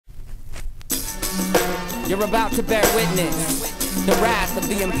You're about to bear witness the wrath of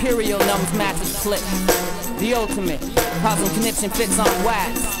the imperial Numbs massive clip. The ultimate, causing conniption fits on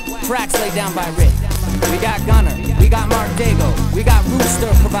wax. Tracks laid down by Rick. We got Gunner, we got Mark Dago, we got Rooster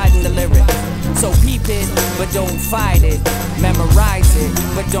providing the lyrics. So peep it, but don't fight it. Memorize it,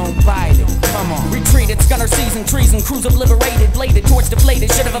 but don't bite it. Come on. Retreat, it's Gunner season, treason, crews obliterated, bladed, torch deflated,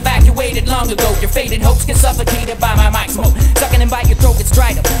 should have evacuated long ago. Your faded hopes get suffocated by my mic smoke. Sucking and bite, your throat gets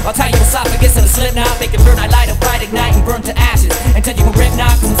dried up. I'll tie your esophagus in a slit knot, make it burn, I light up, right, ignite and burn to ashes. Until you can rip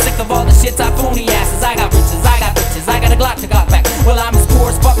knocks, I'm sick of all the shits I phony asses. I got riches, I got bitches, I got a Glock to got back. Well, I'm as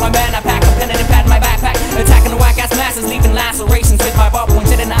poor as fuck, my man, I pack a pen and a pad in my backpack. Attacking the whack-ass masses, leaving lacerations with my ball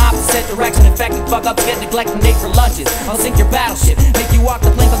pointed in the opposite direction. Infected fuck-ups get neglected and ate for lunches. I'll sink your battleship, make you walk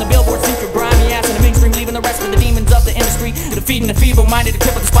the plank on the billboard, sink your grimy ass in the mainstream, leaving the rest for the demons of the industry. Defeating the feeble-minded, the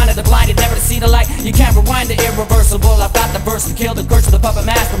crippled, the spine of the blinded, never to see the light. You can't rewind the irreversible. I've got the verse to kill the curse of the puppet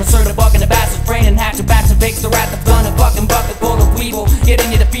master. Insert a bug in the bastard's brain and hatch a batch of bakes. The wrath of gun, a fucking bucket full of weevil.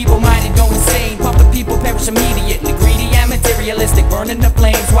 Getting you the feeble-minded, go insane. Puppet people perish immediately, greedy and materialistic, burning the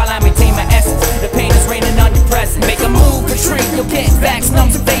flames while I maintain my essence. The pain is raining on your presence. Make a move, retreat, you'll get vexed.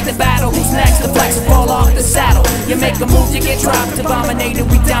 Numbs evade the battle. Who's next? The flex will fall off the saddle. You make a move, you get dropped. Abominated,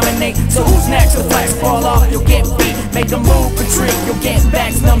 we dominate. So who's next? The flex will fall off, you'll get beat. Make a move, retreat, you'll get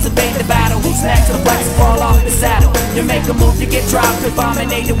vexed. Numbs evade the battle. Who's next? The flex will fall off the saddle. You make a move, you get dropped.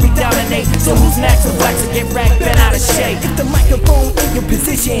 Abominated, we dominate. So who's next? The flex will get wrecked, bent out of shape. Get the microphone in your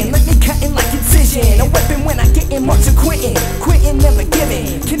position, let me cutting like incision. A weapon when I get in, march or quitting. Quitting, never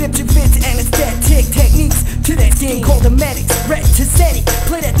giving. Conniption fits, anesthetic techniques to that skin called Anesthetics. Anesthetic,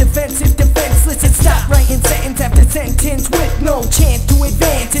 play that defensive, defenseless, and stop writing sentence after sentence with no chance to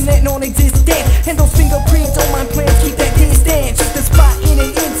advance in that non-existent. And those fingerprints on my plans keep that distance. Just a spot in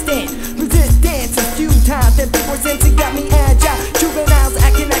an instant. Resistance is futile. That big sense it got me agile. Juveniles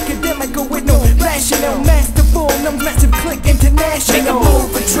acting academical with no rational, masterful. Numbs massive click international. Make a move,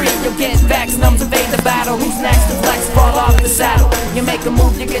 retreat, you'll get vexed. Numbs evade the battle. Who's next? The flex fall off the saddle. You make a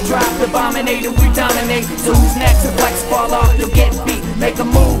move, you get dropped. Abominated, we dominate. So who's next? The flex fall off, you'll get beat. Make a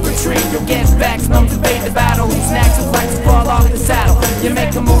move, retreat, you'll get vexed. Numbs evade the battle. Who's next? The flex fall off the saddle. You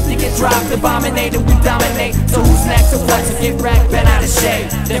make a move, you get dropped. Abominated, we dominate. So who's next? The flex will get wrecked, bent out of shape.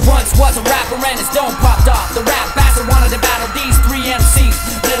 There once was a rapper and his dome popped off. The rap bastard wanted to battle these three MCs.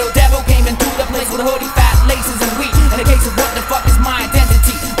 Little devil came into the place with a hoodie, fat laces and wheat. In a case of what the fuck is my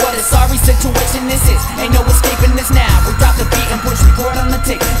identity? What a sorry situation this is. Ain't no escaping this now. We drop the beat and push record on the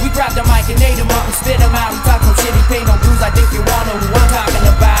tape. We grab the mic and ate him up and spit him out. We talk no shit, he pay no dues. I think you all know who I'm talking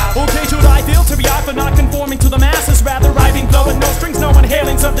about. Okay, should I feel to be odd for not conforming to the masses? Rather rhyming, blowing no strings, no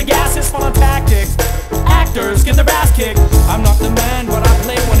inhalings of the gases. Fun on tactics. Actors get their ass kicked. I'm not the man, but I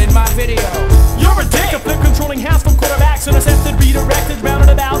play one in my video. You're a dick. A flip controlling hands from quarterbacks and assisted, redirected, rounded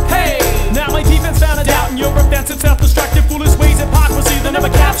about. Hey! Now my defense found a doubt in your offensive, self-destructive, foolish ways, hypocrisy. They'll never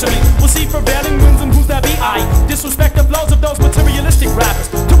capture me. We'll see prevailing wins and who's that be I. Disrespect the flows of those materialistic rappers.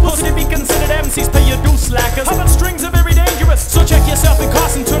 Too pussy to be considered MCs, pay your dues, slackers. How about strings are very dangerous? So check yourself in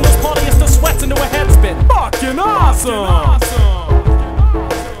cost and turn those polyester sweats into a headspin. Fucking awesome!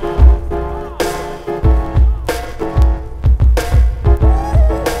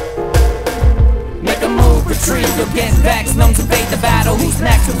 Retreat, you'll get vexed. Numbs evade the battle. Who's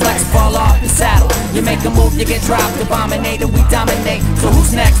next? The flex fall off the saddle. You make a move, you get dropped. Abominated, we dominate. So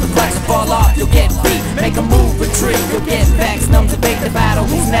who's next? The flex fall off, you'll get beat. Make a move, retreat, you'll get vexed. Numbs evade the battle.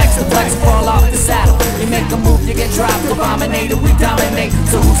 Who's next? The flex fall off the saddle. You make a move, you get dropped. Abominated, we dominate.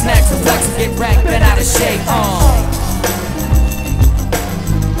 So who's next? The flex will get wrecked, bent out of shape.